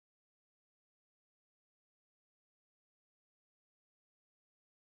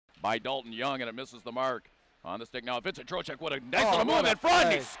by Dalton Young, and it misses the mark. On the stick now, Vincent Trocheck with a nice little move in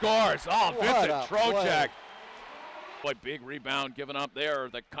front. He scores. Oh, Vincent Trocheck. Boy, big rebound given up there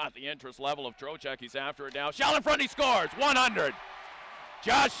that caught the interest level of Trocheck. He's after it now. Shalla in front, he scores. 100.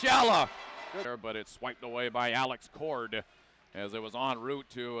 Josh Shalla. But it's swiped away by Alex Cord as it was en route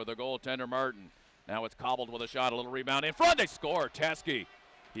to the goaltender Martin. Now it's cobbled with a shot, a little rebound in front. They score. Teskey.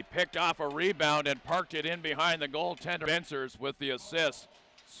 He picked off a rebound and parked it in behind the goaltender. Spencer's with the assist.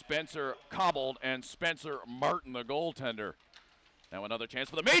 Spencer cobbled and Spencer Martin, the goaltender. Now another chance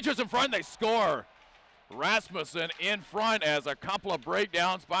for the Majors in front. They score. Rasmussen in front as a couple of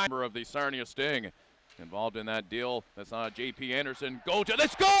breakdowns by member of the Sarnia Sting. Involved in that deal. That's J.P. Anderson. Go to the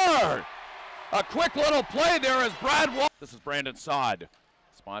score! A quick little play there as Brad Walch. This is Brandon Sod.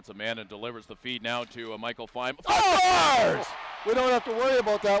 Spots a man and delivers the feed now to Michael Fine. Scores! We don't have to worry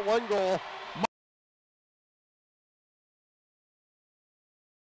about that one goal.